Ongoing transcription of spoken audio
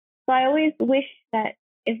So I always wish that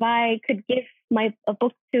if I could give a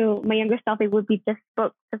book to my younger self, it would be this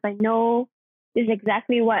book because I know this is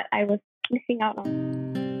exactly what I was missing out on.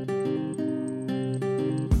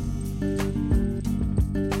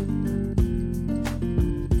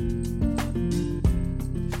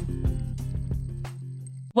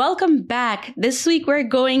 Welcome back. This week we're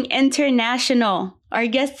going international. Our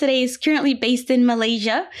guest today is currently based in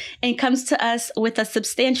Malaysia and comes to us with a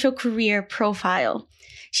substantial career profile.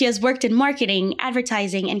 She has worked in marketing,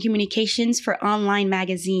 advertising, and communications for online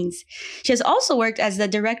magazines. She has also worked as the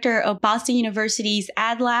director of Boston University's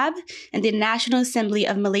Ad Lab and the National Assembly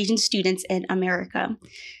of Malaysian Students in America.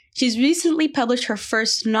 She's recently published her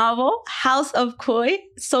first novel, House of Koi,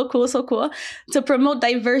 so cool, to promote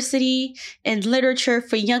diversity in literature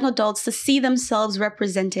for young adults to see themselves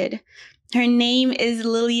represented. Her name is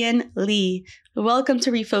Lillian Lee. Welcome to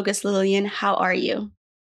Refocus, Lillian. How are you?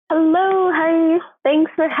 Hello, hi.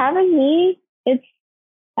 Thanks for having me.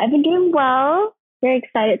 I've been doing well. Very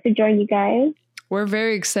excited to join you guys. We're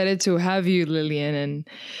very excited to have you, Lillian.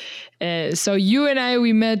 And so you and I,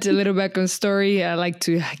 we met a little background story. I like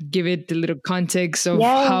to give it a little context of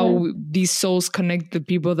how these souls connect the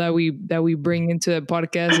people that we bring into the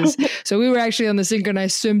podcast. So we were actually on the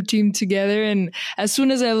synchronized swim team together. And as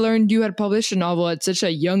soon as I learned you had published a novel at such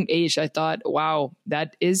a young age, I thought, wow,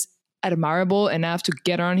 that is admirable, and I have to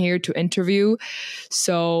get on here to interview.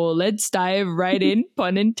 So let's dive right in,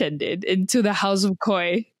 pun intended, into the House of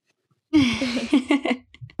Koi.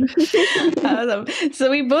 Awesome. So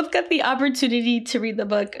we both got the opportunity to read the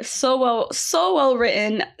book. So well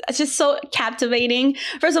written. It's just so captivating.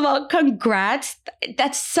 First of all, congrats.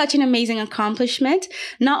 That's such an amazing accomplishment.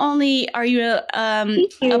 Not only are you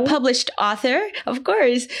a published author, of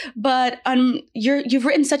course, but you've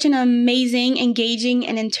written such an amazing, engaging,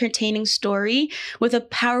 and entertaining story with a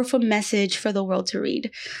powerful message for the world to read.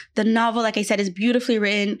 The novel, like I said, is beautifully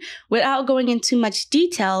written. Without going into much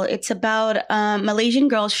detail, it's about a Malaysian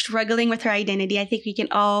girl struggling with her identity. I think we can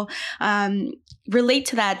all relate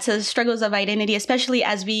to that, to the struggles of identity, especially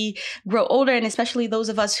as we grow older, and especially those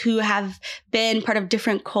of us who have been part of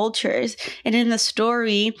different cultures. And in the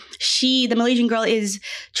story, the Malaysian girl, is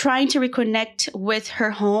trying to reconnect with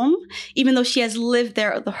her home, even though she has lived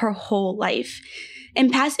there her whole life.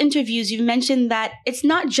 In past interviews, you've mentioned that it's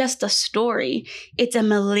not just a story, it's a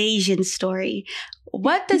Malaysian story.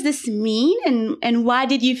 What does this mean, and why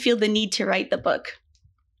did you feel the need to write the book?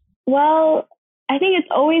 Well, I think it's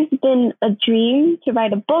always been a dream to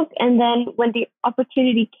write a book. And then when the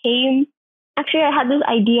opportunity came, actually I had this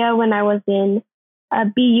idea when I was in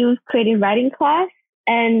BU's creative writing class.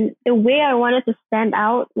 And the way I wanted to stand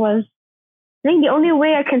out was, I think the only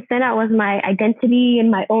way I can stand out was my identity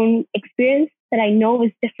and my own experience that I know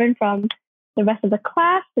is different from the rest of the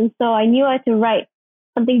class. And so I knew I had to write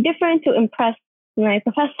something different to impress my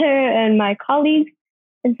professor and my colleagues.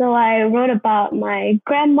 And so I wrote about my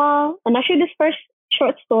grandma. And actually this first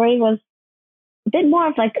short story was a bit more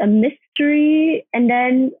of like a mystery. And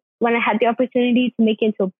then when I had the opportunity to make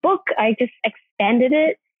it into a book, I just expanded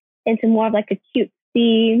it into more of like a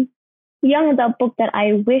cutesy young adult book that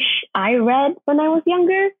I wish I read when I was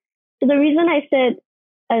younger. So the reason I said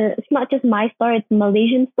it's not just my story, it's a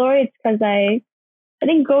Malaysian story, it's because I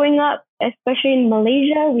think growing up, especially in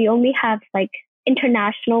Malaysia, we only have like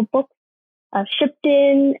international books shipped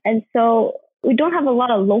in. And so we don't have a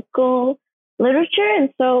lot of local literature. And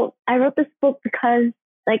so I wrote this book because,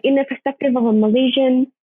 like, in the perspective of a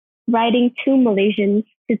Malaysian writing to Malaysians,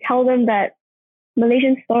 to tell them that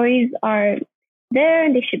Malaysian stories are there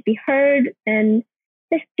and they should be heard, and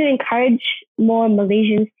just to encourage more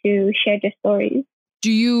Malaysians to share their stories.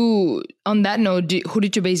 Do you, on that note, who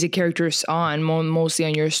did you base the characters on? Mostly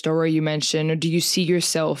on your story you mentioned, or do you see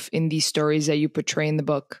yourself in these stories that you portray in the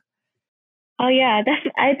book? Oh yeah,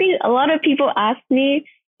 I think a lot of people ask me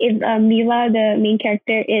if Mila, the main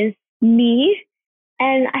character, is me,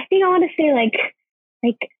 and I think I want to say like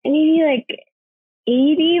maybe like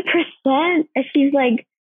 80%. She's like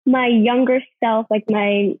my younger self, like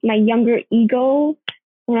my younger ego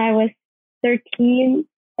when I was 13,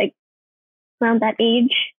 like around that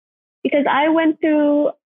age, because I went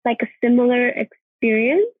through like a similar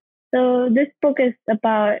experience. So this book is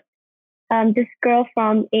about this girl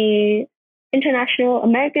from a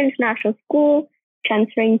American international school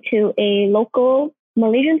transferring to a local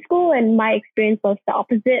Malaysian school, and my experience was the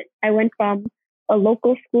opposite. I went from a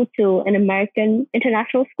local school to an American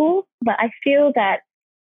international school, but I feel that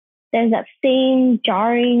there's that same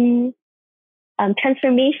jarring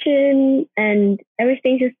transformation, and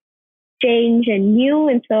everything just changed and new.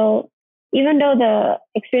 And so even though the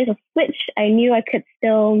experience was switched, I knew I could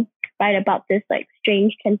still write about this like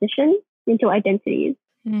strange transition into identities.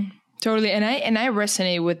 Totally. And I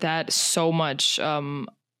resonate with that so much.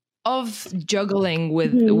 Of juggling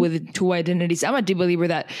with two identities. I'm a deep believer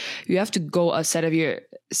that you have to go outside of your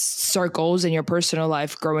circles and your personal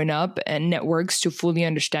life growing up and networks to fully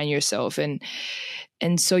understand yourself.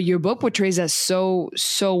 And so your book portrays that so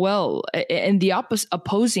well, and the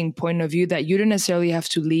opposing point of view that you don't necessarily have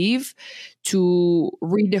to leave to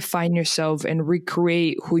redefine yourself and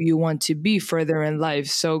recreate who you want to be further in life.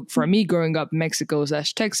 So for me, growing up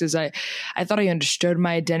Mexico/Texas, I thought I understood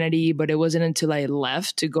my identity, but it wasn't until I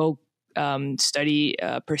left to go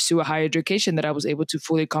pursue a higher education that I was able to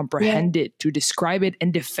fully comprehend it, to describe it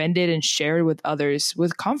and defend it and share it with others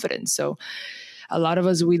with confidence. So a lot of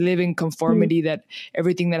us, we live in conformity that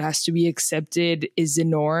everything that has to be accepted is the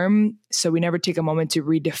norm. So we never take a moment to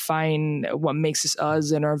redefine what makes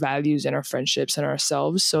us and our values and our friendships and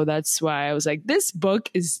ourselves. So that's why I was like, this book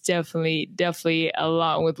is definitely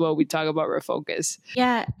along with what we talk about Refocus.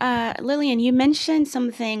 Yeah. Lillian, you mentioned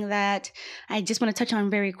something that I just want to touch on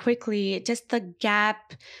very quickly, just the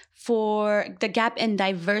gap in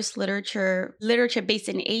diverse literature based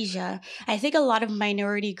in Asia. I think a lot of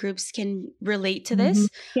minority groups can relate to this,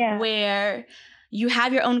 where you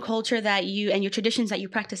have your own culture and your traditions that you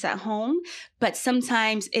practice at home, but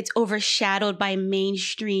sometimes it's overshadowed by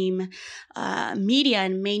mainstream media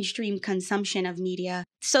and mainstream consumption of media.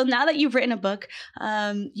 So now that you've written a book,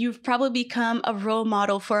 you've probably become a role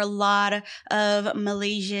model for a lot of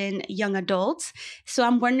Malaysian young adults. So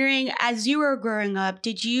I'm wondering, as you were growing up,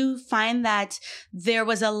 did you find that there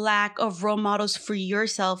was a lack of role models for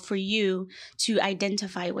yourself, for you to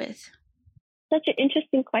identify with? Such an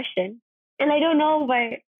interesting question. And I don't know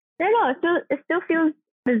why, it still feels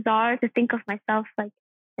bizarre to think of myself like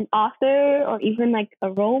an author or even like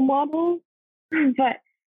a role model. But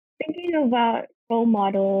thinking about role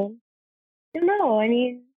model, I don't know. I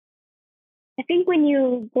mean, I think when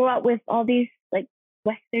you grow up with all these like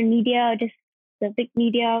Western media, just the big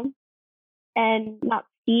media, and not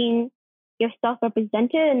seeing yourself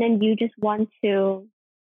represented, and then you just want to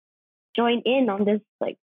join in on this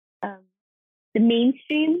like the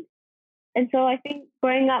mainstream. And so I think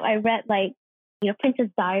growing up, I read like, Princess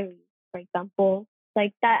Diaries, for example,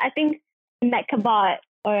 like that. I think Mat Cabot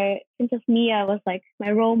or Princess Mia was like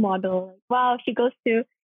my role model. Like, wow, she goes to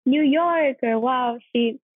New York, or wow,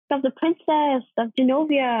 she's the princess of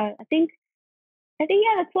Genovia. I think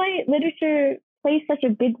that's why literature plays such a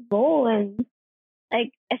big role in,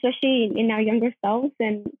 like, especially in our younger selves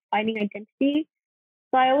and finding identity.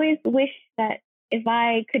 So I always wish that if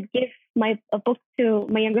I could give a book to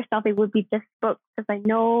my younger self, it would be this book, because I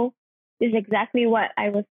know this is exactly what I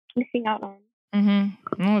was missing out on.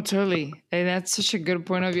 No, totally. And that's such a good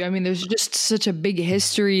point of view. I mean, there's just such a big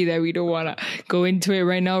history that we don't want to go into it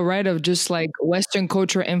right now, right? Of just like Western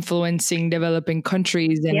culture influencing developing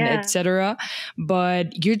countries and etc.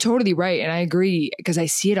 But you're totally right. And I agree, because I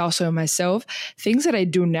see it also in myself. Things that I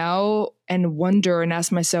do now and wonder and ask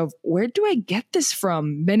myself, where do I get this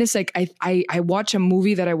from? Then it's like I watch a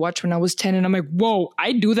movie that I watched when I was 10 and I'm like, whoa,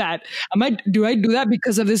 I do that. Do I do that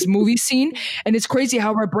because of this movie scene? And it's crazy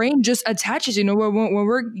how our brain just attaches, when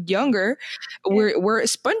we're younger, we're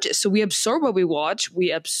sponges. So we absorb what we watch,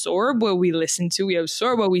 we absorb what we listen to, we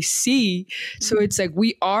absorb what we see. So it's like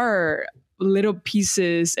we are little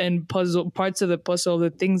pieces and parts of the puzzle,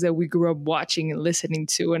 the things that we grew up watching and listening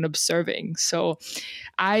to and observing. So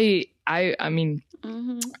I mean,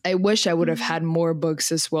 I wish I would have had more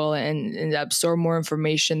books as well and absorb more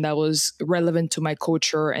information that was relevant to my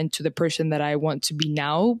culture and to the person that I want to be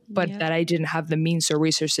now, but that I didn't have the means or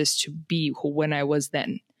resources to be when I was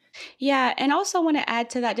then. Yeah, and also want to add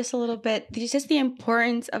to that just a little bit, just the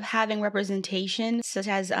importance of having representation, such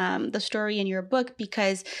as the story in your book,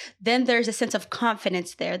 because then there's a sense of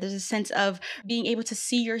confidence there. There's a sense of being able to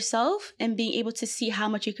see yourself and being able to see how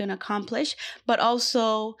much you can accomplish, but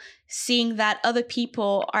also seeing that other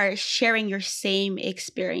people are sharing your same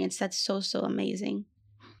experience. That's so amazing.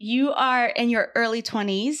 You are in your early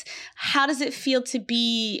 20s. How does it feel to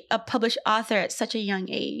be a published author at such a young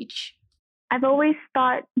age? I've always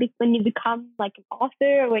thought when you become like an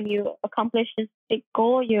author, or when you accomplish this big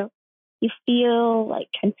goal, you feel like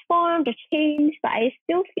transformed or changed. But I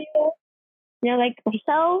still feel, like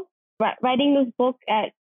myself, writing this book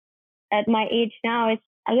at my age now,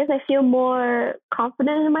 I guess I feel more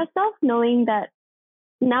confident in myself, knowing that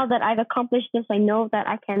now that I've accomplished this, I know that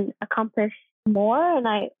I can accomplish more. And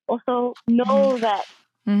I also know that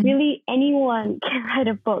really anyone can write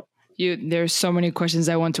a book. There's so many questions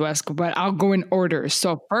I want to ask, but I'll go in order.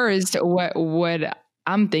 So first, what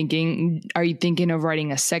I'm thinking, are you thinking of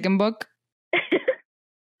writing a second book?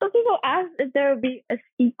 some people asked if there would be a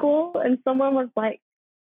sequel, and someone was like,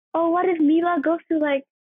 "Oh, what if Mila goes to like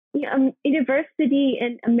university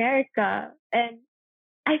in America?" And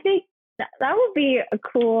I think that would be a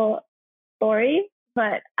cool story,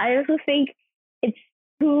 but I also think it's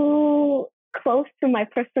too close to my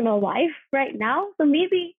personal life right now. So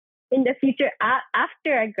maybe in the future,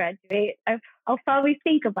 after I graduate, I'll probably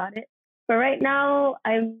think about it. But right now,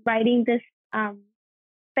 I'm writing this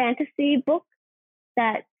fantasy book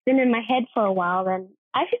that's been in my head for a while, and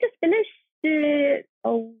I actually just finished it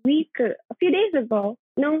a few days ago.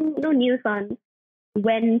 No news on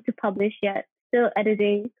when to publish yet. Still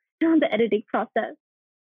editing, still in the editing process.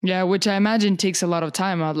 Yeah, which I imagine takes a lot of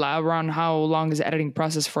time. Around how long is the editing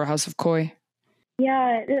process for House of Koi?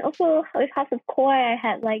 Yeah, and also with House of Koi, I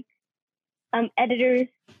had like editors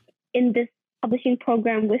in this publishing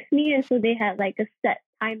program with me, and so they had like a set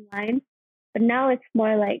timeline. But now it's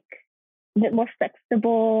more like a bit more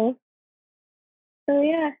flexible. So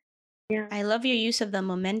yeah. I love your use of the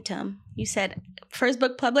momentum. You said first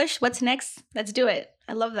book published. What's next? Let's do it.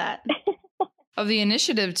 I love that. Of the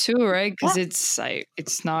initiative too, right? Because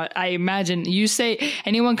it's not. I imagine you say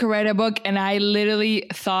anyone can write a book, and I literally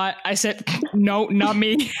thought I said no, not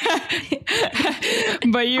me.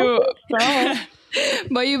 But you.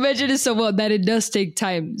 But you mentioned it so well that it does take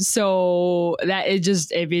time. So that it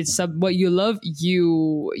just, if it's what you love,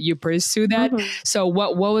 you pursue that. Mm-hmm. So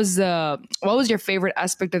what was your favorite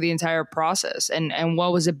aspect of the entire process, and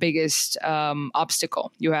what was the biggest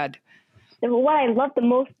obstacle you had? What I loved the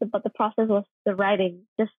most about the process was the writing,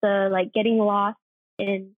 just the like getting lost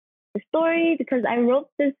in the story, because I wrote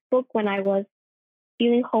this book when I was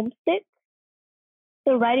feeling homesick.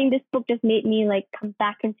 So writing this book just made me like come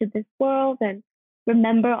back into this world and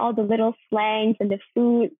remember all the little slangs and the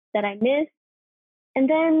food that I miss. And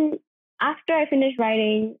then after I finished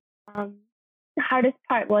writing, the hardest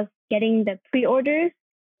part was getting the pre-orders.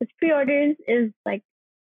 Because pre-orders is like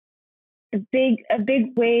a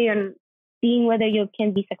big way on seeing whether you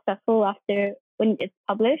can be successful after when it's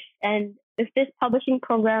published. And with this publishing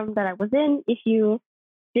program that I was in, if you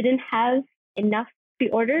didn't have enough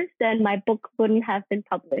pre-orders, then my book wouldn't have been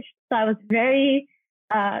published. So I was very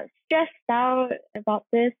stressed out about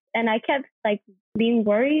this, and I kept like being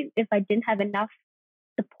worried if I didn't have enough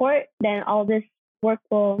support, then all this work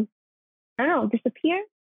will, I don't know, disappear.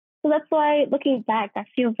 So that's why looking back, I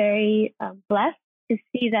feel very blessed to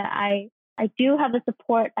see that I do have the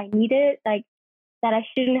support I needed, like that I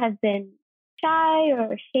shouldn't have been shy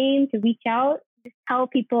or ashamed to reach out, just tell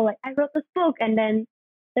people like I wrote this book, and then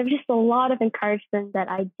there was just a lot of encouragement that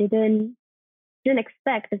I didn't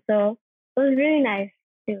expect. And so it was really nice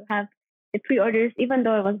to have the pre-orders, even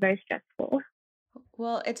though it was very stressful.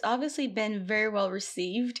 Well, it's obviously been very well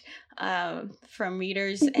received from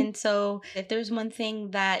readers. And so if there's one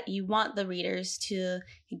thing that you want the readers to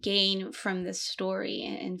gain from this story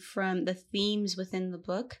and from the themes within the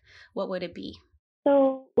book, what would it be?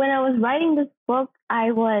 So when I was writing this book,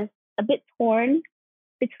 I was a bit torn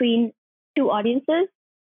between two audiences.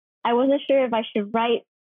 I wasn't sure if I should write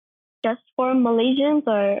just for Malaysians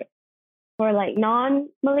or for like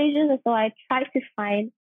non-Malaysians. And so I tried to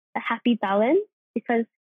find a happy balance, because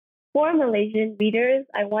for Malaysian readers,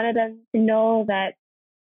 I wanted them to know that,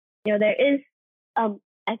 there is,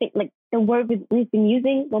 I think like the word we've been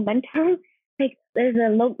using, momentum, like there's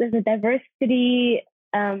a diversity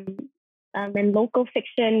and local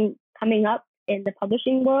fiction coming up in the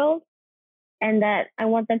publishing world, and that I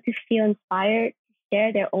want them to feel inspired to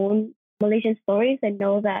share their own Malaysian stories and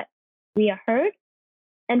know that we are heard.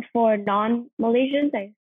 And for non-Malaysians,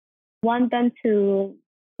 I want them to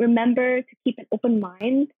remember to keep an open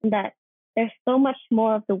mind, and that there's so much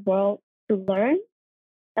more of the world to learn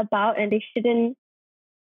about, and they shouldn't,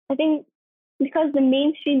 I think, because the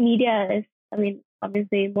mainstream media is,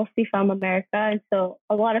 obviously mostly from America, and so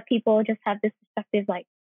a lot of people just have this perspective like,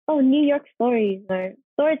 oh, New York stories or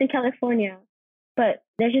stories in California, but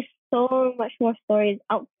there's just so much more stories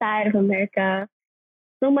outside of America,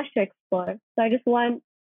 so much to explore. So I just want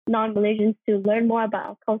non-Malaysians to learn more about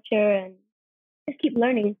our culture and just keep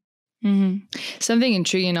learning. Mm-hmm. Something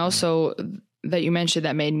intriguing also that you mentioned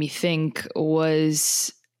that made me think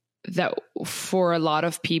was that for a lot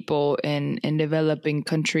of people in developing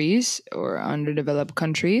countries or underdeveloped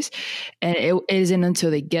countries, and it isn't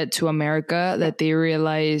until they get to America that they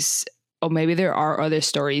realize, oh, maybe there are other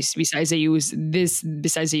stories besides the US. This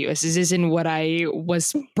isn't what I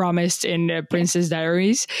was promised in Princess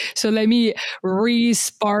Diaries. So let me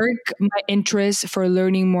re-spark my interest for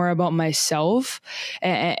learning more about myself.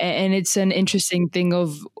 And it's an interesting thing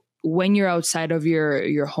of when you're outside of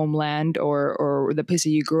your homeland or the place that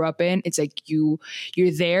you grew up in, it's like you're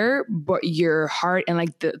there, but your heart and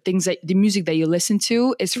like the music that you listen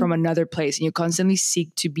to is from another place, and you constantly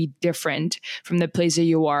seek to be different from the place that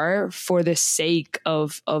you are for the sake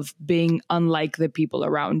of being unlike the people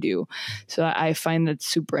around you. So I find that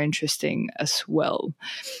super interesting as well.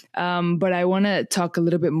 But I want to talk a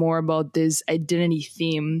little bit more about this identity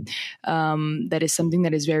theme. That is something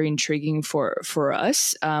that is very intriguing for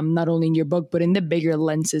us, not only in your book, but in the bigger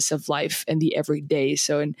lenses of life and the everyday.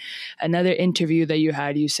 So in another interview that you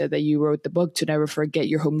had, you said that you wrote the book to never forget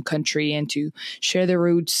your home country and to share the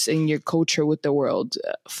roots in your culture with the world.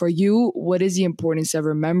 For you, what is the importance of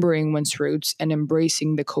remembering one's roots and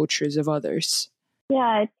embracing the cultures of others?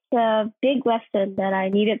 Yeah, it's a big lesson that I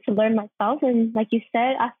needed to learn myself. And like you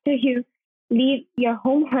said, after you leave your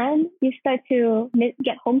homeland, you start to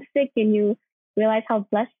get homesick and you realize how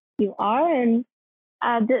blessed you are. And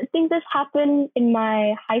I think this happened in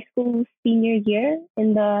my high school senior year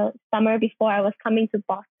in the summer before I was coming to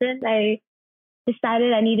Boston. I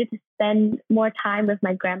decided I needed to spend more time with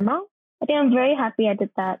my grandma. I think I'm very happy I did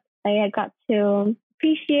that. I got to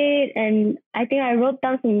appreciate, and I think I wrote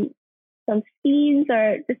down some scenes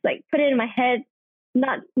or just like put it in my head,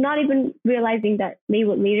 not even realizing that they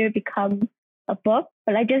would later become a book,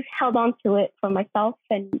 but I just held on to it for myself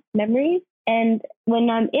and memories. And when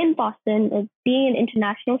I'm in Boston, being an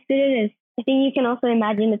international student is, I think you can also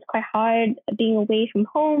imagine it's quite hard being away from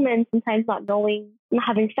home and sometimes not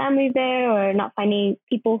having family there or not finding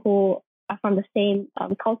people who are from the same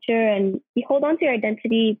culture, and you hold on to your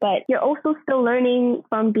identity, but you're also still learning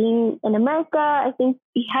from being in America. I think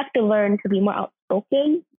you have to learn to be more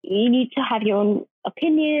outspoken. You need to have your own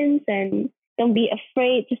opinions and don't be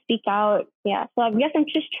afraid to speak out. Yeah. So I guess I'm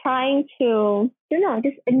just trying to,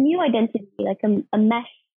 just a new identity, like a mesh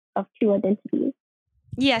of two identities.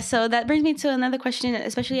 Yeah, so that brings me to another question,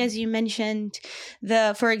 especially as you mentioned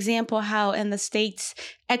for example, how in the States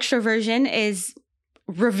extroversion is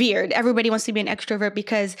revered. Everybody wants to be an extrovert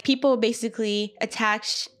because people basically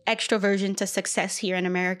attach extroversion to success here in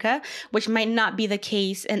America, which might not be the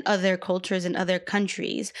case in other cultures and other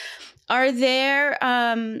countries. Are there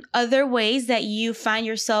other ways that you find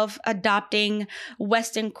yourself adopting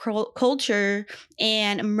Western culture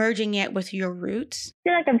and merging it with your roots? I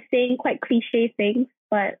feel like I'm saying quite cliche things,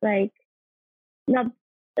 but like not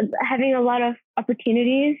having a lot of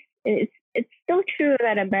opportunities. It's still true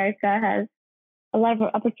that America has a lot of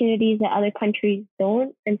opportunities that other countries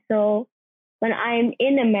don't. And so when I'm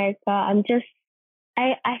in America,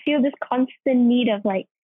 I feel this constant need of like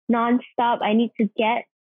nonstop. I need to get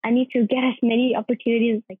as many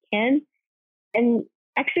opportunities as I can. And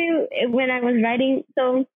actually, when I was writing,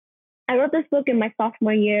 so I wrote this book in my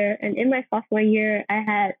sophomore year, and in my sophomore year,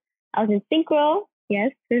 I was in synchro.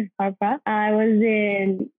 Yes, with Barbara. I was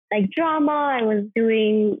in like drama. I was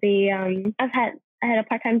doing I had a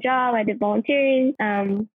part-time job. I did volunteering,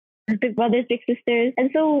 Big Brothers, Big Sisters. And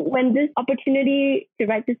so when this opportunity to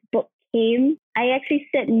write this book came, I actually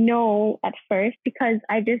said no at first because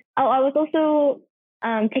I was also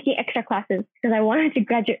taking extra classes because I wanted to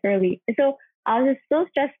graduate early. And so I was just so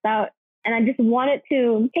stressed out, and I just wanted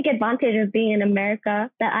to take advantage of being in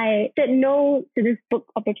America that I said no to this book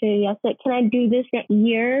opportunity. I said, can I do this next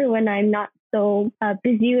year when I'm not so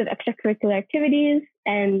busy with extracurricular activities?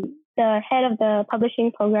 And the head of the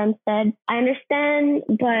publishing program said, I understand,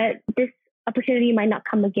 but this opportunity might not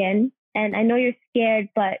come again. And I know you're scared,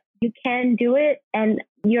 but you can do it. And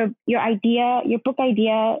your book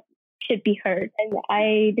idea should be heard. And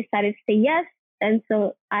I decided to say yes. And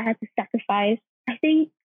so I had to sacrifice. I think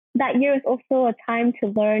that year was also a time to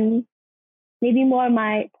learn maybe more of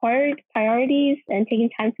my priorities and taking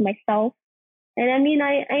time to myself. And I mean,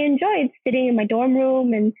 I enjoyed sitting in my dorm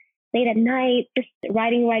room and late at night, just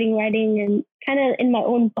writing, and kind of in my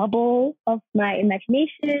own bubble of my imagination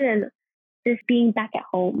and just being back at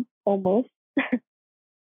home almost.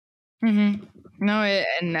 Mm-hmm. No,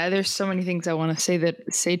 and there's so many things I want to say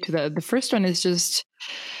to that. The first one is just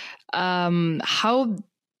how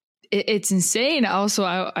it's insane. Also,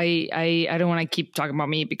 I don't want to keep talking about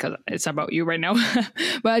me because it's about you right now,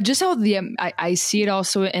 but just how I see it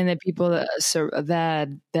also in the people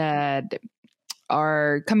that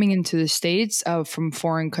are coming into the States from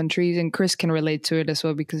foreign countries, and Chris can relate to it as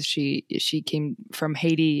well because she came from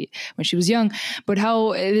Haiti when she was young. But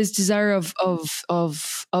how this desire of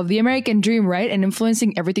the American dream, right, and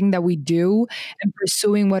influencing everything that we do and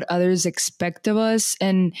pursuing what others expect of us,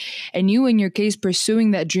 and you in your case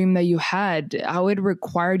pursuing that dream that you had, how it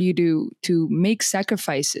required you to make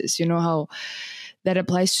sacrifices. You know how that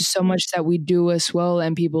applies to so much that we do as well.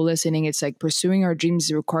 And people listening, it's like pursuing our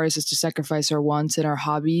dreams requires us to sacrifice our wants and our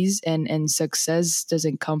hobbies, and success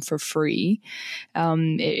doesn't come for free.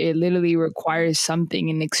 It literally requires something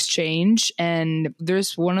in exchange. And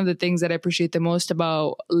there's one of the things that I appreciate the most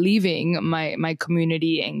about leaving my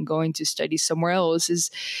community and going to study somewhere else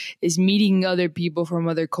is meeting other people from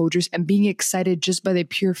other cultures and being excited just by the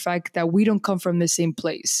pure fact that we don't come from the same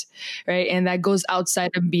place, right? And that goes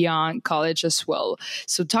outside and beyond college as well.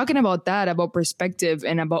 So talking about that, about perspective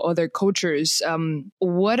and about other cultures,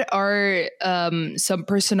 what are some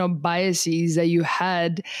personal biases that you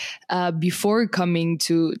had before coming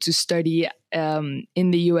to study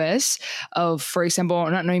in the US, of, for example,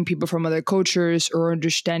 not knowing people from other cultures or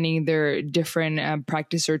understanding their different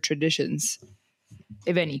practice or traditions,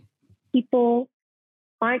 if any? People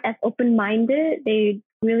aren't as open-minded. They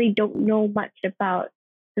really don't know much about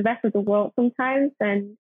the rest of the world sometimes.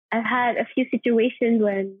 And I've had a few situations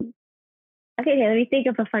when, okay, let me think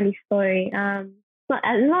of a funny story. It's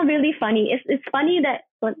not really funny. It's funny that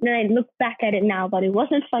when I look back at it now, but it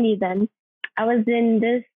wasn't funny then. I was in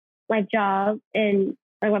my job, in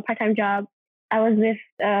my part-time job. I was with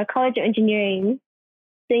College of Engineering,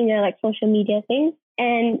 doing their social media thing,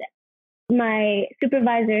 and my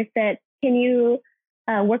supervisor said, "Can you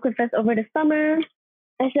work with us over the summer?"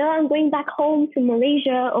 I said, "I'm going back home to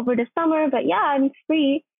Malaysia over the summer, but yeah, I'm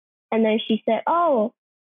free." And then she said, "Oh,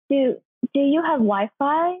 do you have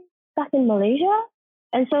Wi-Fi back in Malaysia?"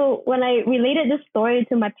 And so when I related this story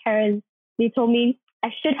to my parents, they told me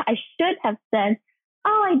I should have said,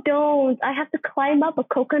 "Oh, I don't. I have to climb up a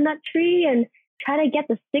coconut tree and try to get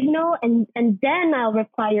the signal, and then I'll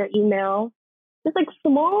reply your email." Just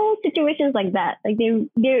small situations like that.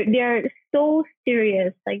 They're so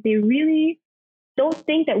serious. They really don't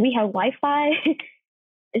think that we have Wi-Fi.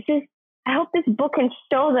 It's just, I hope this book can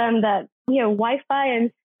show them that we have Wi-Fi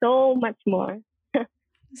and so much more.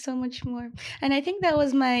 So much more. And I think that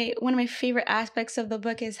was one of my favorite aspects of the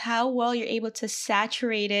book, is how well you're able to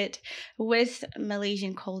saturate it with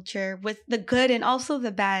Malaysian culture, with the good and also the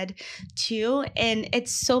bad too. And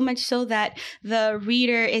it's so much so that the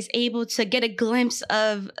reader is able to get a glimpse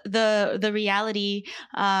of the reality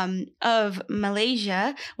of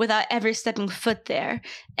Malaysia without ever stepping foot there.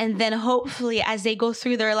 And then hopefully as they go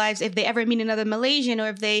through their lives, if they ever meet another Malaysian, or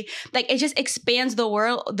if they it just expands their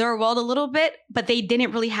world a little bit, but they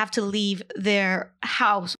didn't really have to leave their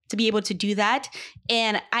house to be able to do that.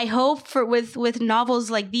 And I hope with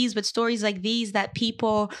novels like these, with stories like these, that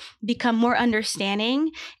people become more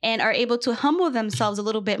understanding and are able to humble themselves a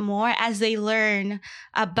little bit more as they learn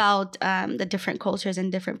about the different cultures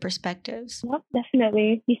and different perspectives. Yep,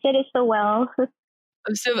 definitely. You said it so well.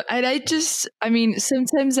 So, and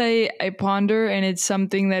sometimes I ponder, and it's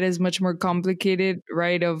something that is much more complicated,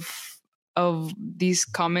 right? Of these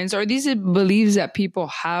comments or these beliefs that people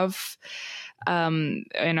have in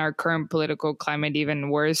our current political climate, even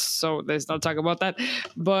worse. So let's not talk about that.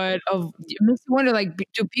 But it makes me wonder,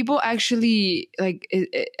 do people actually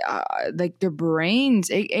their brains?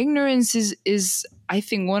 Ignorance is I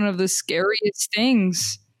think one of the scariest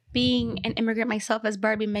things. Being an immigrant myself, as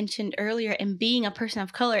Barbie mentioned earlier, and being a person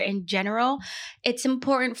of color in general, it's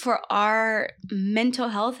important for our mental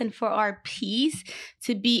health and for our peace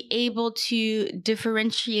to be able to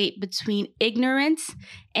differentiate between ignorance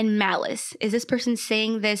and malice. Is this person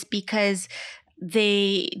saying this because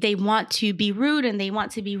they want to be rude and they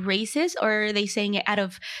want to be racist, or are they saying it out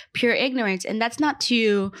of pure ignorance? And that's not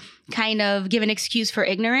to kind of give an excuse for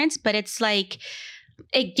ignorance, but it's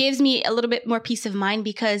it gives me a little bit more peace of mind,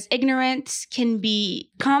 because ignorance can be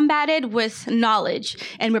combated with knowledge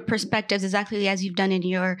and with perspectives, exactly as you've done in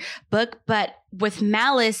your book. But with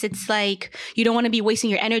malice, it's you don't want to be wasting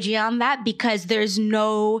your energy on that, because there's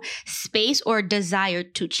no space or desire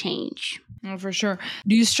to change. Oh, for sure.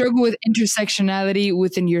 Do you struggle with intersectionality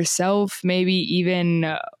within yourself, maybe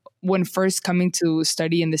even when first coming to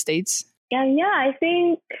study in the States? Yeah, I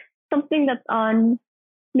think something that's on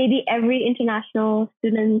maybe every international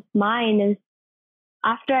student's mind is,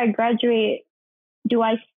 after I graduate, do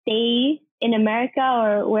I stay in America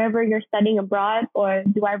or wherever you're studying abroad, or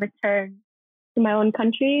do I return to my own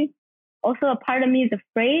country? Also, a part of me is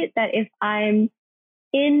afraid that if I'm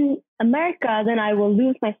in America, then I will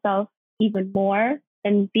lose myself even more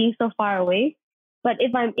and being so far away. But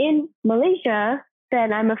if I'm in Malaysia,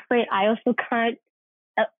 then I'm afraid I also can't,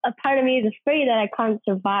 a part of me is afraid that I can't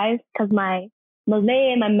survive, because my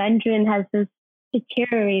Malay and my Mandarin has just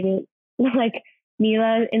deteriorated, like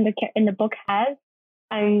Mila in the book has.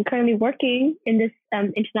 I'm currently working in this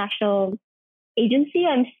international agency.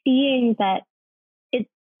 I'm seeing that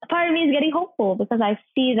a part of me is getting hopeful, because I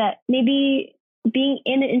see that maybe being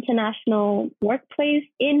in an international workplace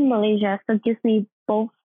in Malaysia still gives me both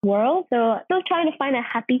worlds. So still trying to find a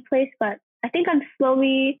happy place, but I think I'm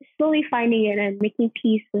slowly finding it and making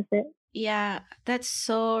peace with it. Yeah, that's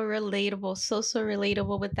so relatable. So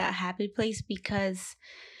relatable with that happy place, because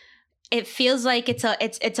it feels like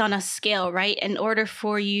it's on a scale, right? In order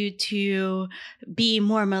for you to be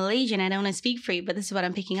more Malaysian, I don't want to speak for you, but this is what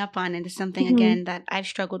I'm picking up on, and it's something again that I've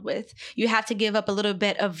struggled with. You have to give up a little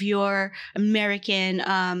bit of your American,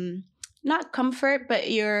 not comfort,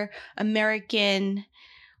 but your American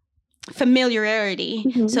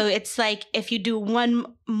familiarity. So it's like if you do one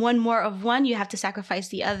more of one, you have to sacrifice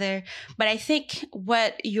the other. But I think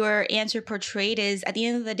what your answer portrayed is, at the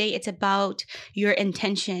end of the day, it's about your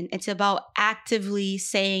intention. It's about actively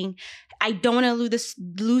saying, I don't want to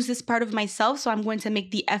lose this part of myself, so I'm going to make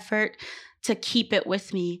the effort to keep it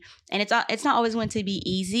with me. And it's not always going to be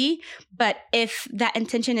easy, but if that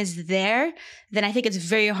intention is there, then I think it's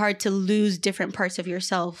very hard to lose different parts of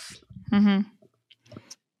yourself.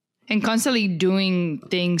 And constantly doing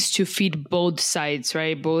things to feed both sides,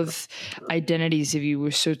 right? Both identities, if you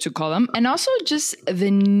were so to call them. And also just the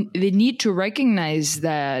need to recognize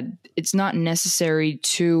that it's not necessary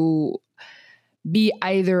to be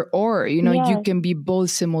either or, you can be both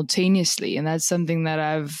simultaneously. And that's something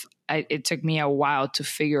that it took me a while to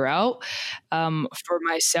figure out for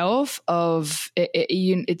myself.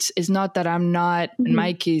 It's not that I'm not, in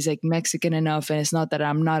my case, like Mexican enough, and it's not that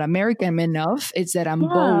I'm not American enough. It's that I'm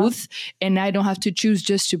both, and I don't have to choose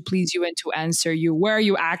just to please you and to answer you. Where are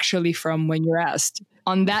you actually from when you're asked?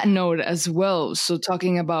 On that note as well, so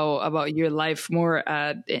talking about your life more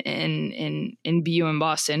in BU in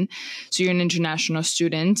Boston, so you're an international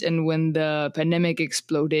student, and when the pandemic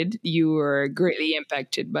exploded, you were greatly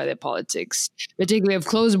impacted by the politics, particularly of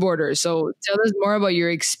closed borders. So tell us more about your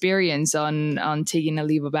experience on taking a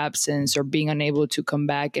leave of absence or being unable to come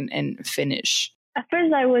back and finish. At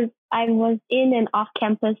first, I was in an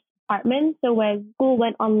off-campus apartment. So when school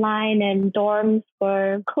went online and dorms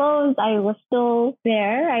were closed, I was still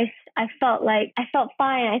there. I felt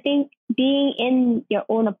fine. I think being in your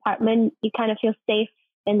own apartment, you kind of feel safe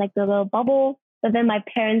in like the little bubble. But then my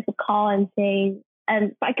parents would call and say,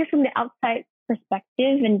 and I guess from the outside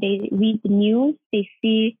perspective, and they read the news, they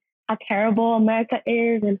see how terrible America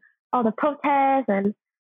is and all the protests and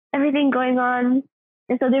everything going on.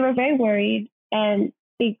 And so they were very worried. And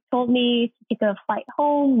they told me to take a flight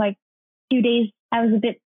home. Like a few days, I was a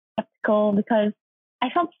bit skeptical because I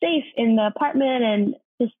felt safe in the apartment, and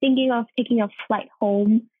just thinking of taking a flight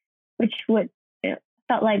home, which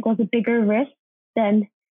felt like was a bigger risk than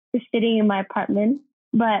just sitting in my apartment.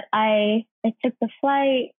 But I took the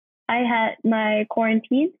flight. I had my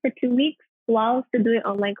quarantine for 2 weeks while still doing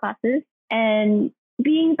online classes. And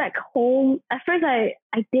being back home, at first I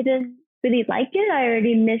didn't really like it. I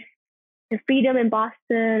already missed the freedom in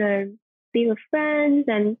Boston or being with friends,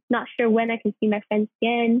 and not sure when I can see my friends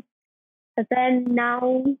again. But then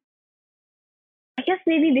now, I guess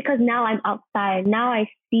maybe because now I'm outside, now I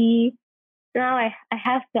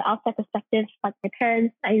have the outside perspective like my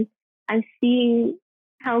parents. I'm seeing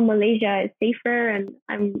how Malaysia is safer, and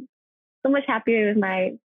I'm so much happier with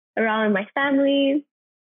around my family.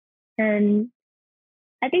 And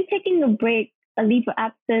I think taking a leave of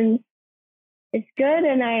absence, it's good,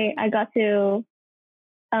 and I got to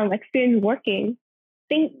experience working.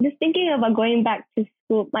 Just thinking about going back to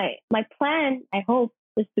school. My plan, I hope,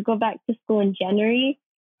 is to go back to school in January.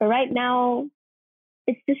 But right now,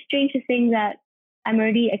 it's just strange to think that I'm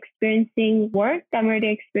already experiencing work. I'm already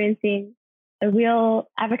experiencing a real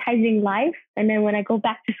advertising life. And then when I go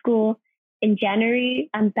back to school in January,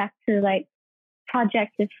 I'm back to like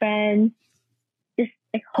projects with friends, just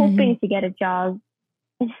like hoping to get a job.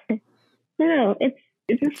 No, it's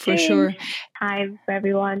a strange time for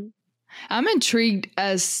everyone. I'm intrigued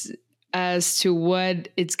as to what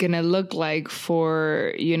it's gonna look like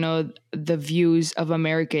for the views of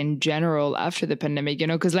America in general after the pandemic.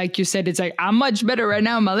 Because like you said, it's like I'm much better right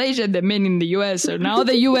now in Malaysia than being in the US. So now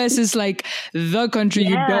the US is like the country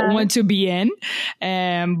you don't want to be in,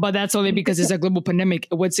 but that's only because it's a global pandemic.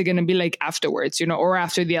 What's it gonna be like afterwards? Or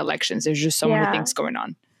after the elections? There's just so many things going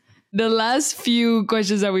on. The last few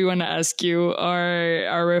questions that we want to ask you are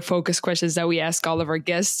our focus questions that we ask all of our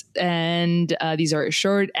guests. And these are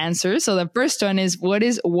short answers. So the first one is, what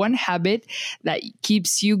is one habit that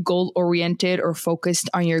keeps you goal-oriented or focused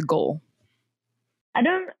on your goal? I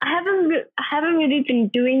haven't really been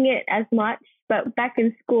doing it as much, but back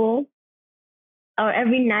in school,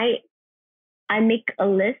 every night I make a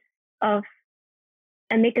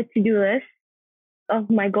to-do list of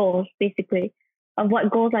my goals, basically, of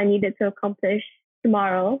what goals I needed to accomplish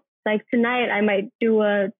tomorrow. Like tonight, I might do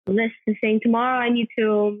a list saying tomorrow I need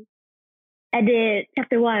to edit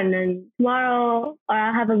chapter 1, and tomorrow, or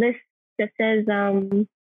I'll have a list that says, I don't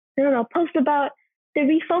know, post about the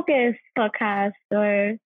Refocus podcast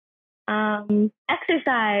or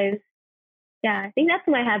exercise. Yeah, I think that's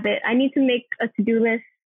my habit. I need to make a to-do list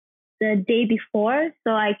the day before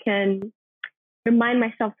so I can remind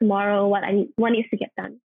myself tomorrow what needs to get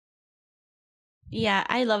done. Yeah,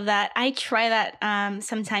 I love that. I try that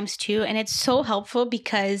sometimes too. And it's so helpful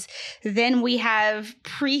because then we have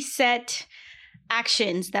preset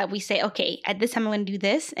actions that we say, okay, at this time I'm going to do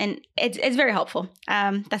this. And it's very helpful.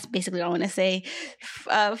 That's basically what I want to say.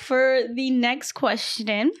 For the next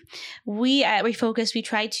question, we at Refocus, we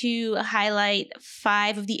try to highlight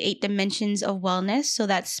 5 of the 8 dimensions of wellness. So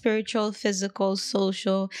that's spiritual, physical,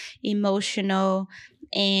 social, emotional,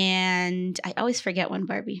 and I always forget one,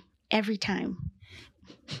 Barbie, every time.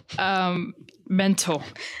 Mental.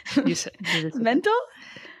 You said mental?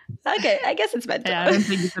 Okay, I guess it's mental. Yeah, I don't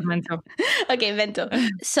think you said mental. Okay, mental.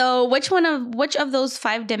 So which of those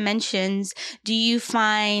 5 dimensions do you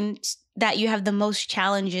find that you have the most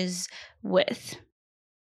challenges with?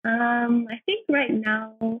 I think right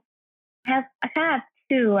now I kind of have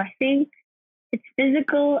 2. I think it's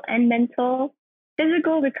physical and mental.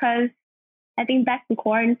 Physical because I think back in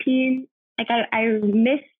quarantine, like I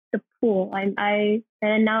miss the pool. And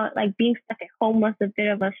now like being stuck at home was a bit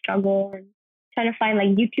of a struggle, and trying to find like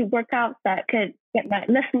YouTube workouts that could get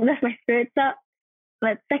lift my spirits up.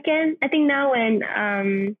 But second, I think now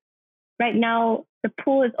when right now the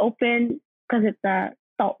pool is open because it's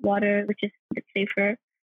salt water, which is a bit safer.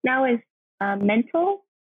 Now is mental.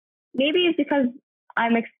 Maybe it's because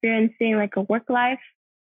I'm experiencing like a work life.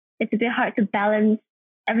 It's a bit hard to balance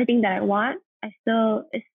everything that I want. It's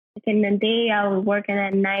like in the day I'll work, and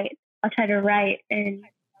at night I'll try to write and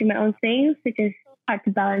do my own things, which is hard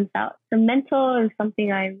to balance out. So mental is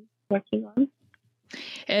something I'm working on.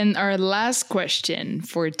 And our last question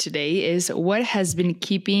for today is, what has been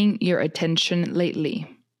keeping your attention lately?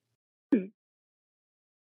 Do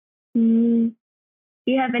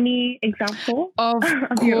you have any example? Of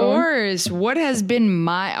course. What has been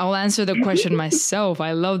I'll answer the question myself.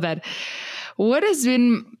 I love that. What has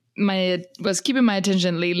been was keeping my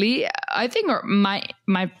attention lately? I think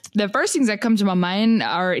the first things that come to my mind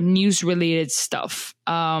are news related stuff.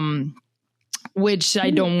 Which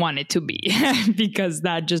I don't want it to be because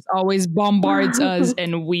that just always bombards us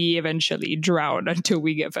and we eventually drown until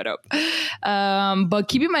we get fed up. But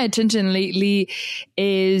keeping my attention lately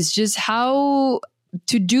is just how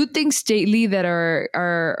to do things daily that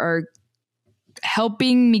are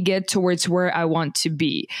helping me get towards where I want to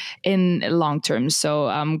be in long term. So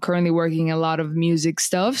I'm currently working a lot of music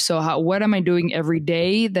stuff. So what am I doing every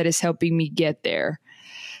day that is helping me get there?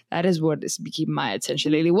 That is what is keeping my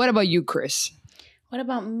attention lately. What about you, Chris? What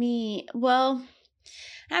about me? Well,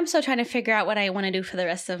 I'm still trying to figure out what I want to do for the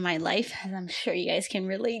rest of my life, as I'm sure you guys can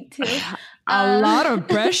relate to. A lot of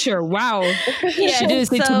pressure. Wow. Yeah, she didn't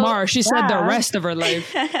say tomorrow. She said the rest of her life.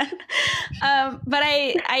 But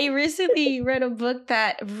I recently read a book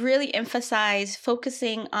that really emphasized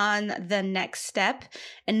focusing on the next step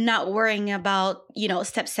and not worrying about,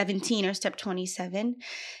 step 17 or step 27.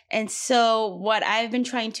 And so what I've been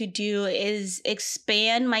trying to do is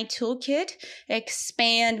expand my toolkit,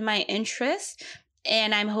 expand my interests.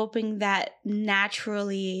 And I'm hoping that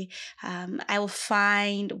naturally I will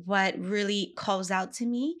find what really calls out to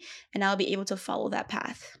me and I'll be able to follow that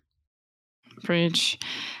path. Preach.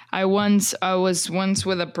 I was once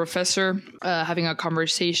with a professor having a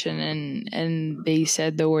conversation and they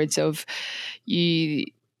said the words of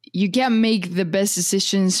you can't make the best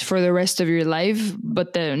decisions for the rest of your life,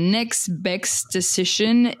 but the next best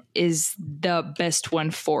decision is the best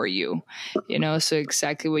one for you. So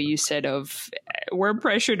exactly what you said of we're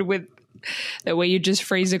pressured with the way you just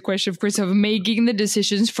phrased the question, of course, of making the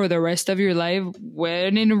decisions for the rest of your life,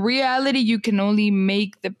 when in reality, you can only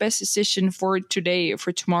make the best decision for today,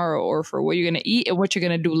 for tomorrow, or for what you're going to eat and what you're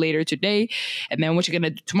going to do later today, and then what you're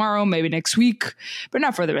going to do tomorrow, maybe next week, but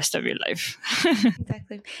not for the rest of your life.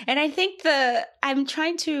 Exactly. And I think I'm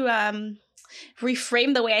trying to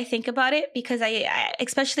reframe the way I think about it, because I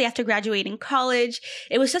especially after graduating college,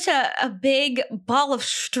 it was such a big ball of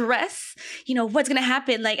stress. What's going to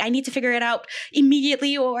happen? Like, I need to figure it out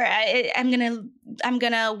immediately, or I'm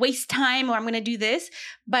going to waste time, or I'm going to do this.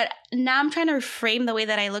 But now I'm trying to reframe the way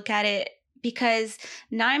that I look at it, because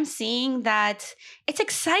now I'm seeing that it's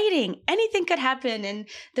exciting. Anything could happen. And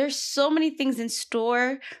there's so many things in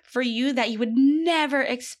store for you that you would never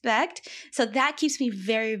expect. So that keeps me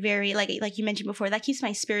very, very, like you mentioned before, that keeps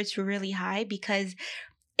my spirits really high, because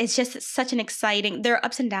it's just such an exciting, there are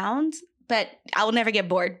ups and downs, but I will never get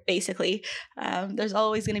bored, basically. There's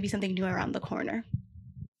always going to be something new around the corner.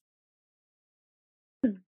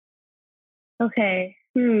 Okay.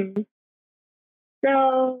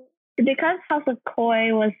 So because House of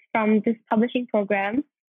Koi was from this publishing program,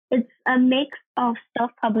 it's a mix of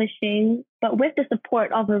self-publishing, but with the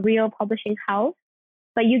support of a real publishing house.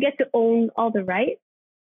 But you get to own all the rights.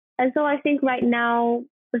 And so I think right now,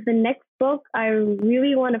 with the next book, I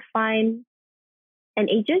really want to find an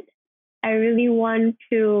agent. I really want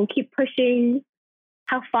to keep pushing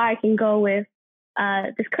how far I can go with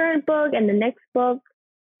this current book and the next book.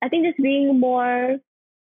 I think just being more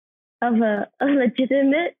of a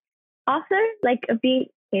legitimate author, like being,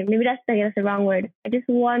 okay, maybe that's the wrong word. I just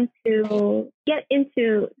want to get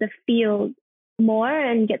into the field more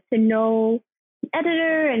and get to know the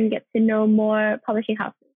editor and get to know more publishing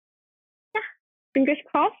houses. Yeah, fingers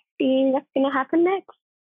crossed, seeing what's going to happen next.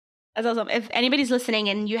 That's awesome. If anybody's listening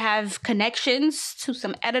and you have connections to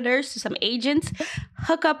some editors, to some agents,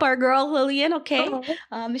 hook up our girl Lillian, okay?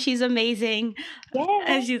 She's amazing. Yeah.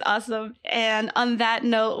 And she's awesome. And on that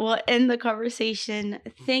note, we'll end the conversation.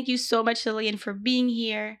 Thank you so much, Lillian, for being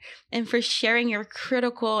here and for sharing your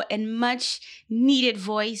critical and much needed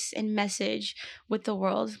voice and message with the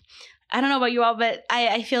world. I don't know about you all, but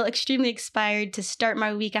I feel extremely inspired to start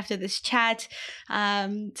my week after this chat,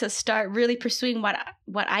 to start really pursuing what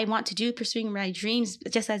I want to do, pursuing my dreams,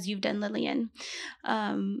 just as you've done, Lillian.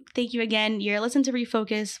 Thank you again. You're listening to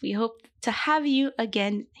Refocus. We hope to have you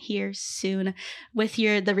again here soon with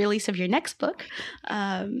the release of your next book.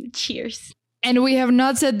 Cheers. And we have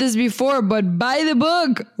not said this before, but buy the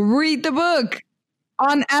book, read the book.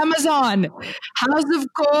 On Amazon. House of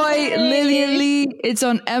Koi, Lillian Lee. It's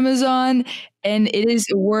on Amazon and it is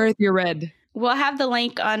worth your read. We'll have the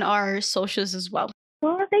link on our socials as well.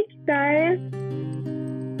 Oh, thanks, guys.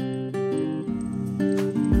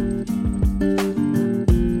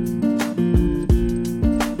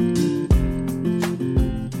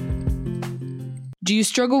 Do you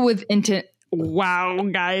struggle with intent? Wow,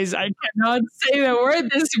 guys, I cannot say the word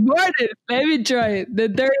this morning. Let me try it. The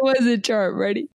third was a charm. Ready?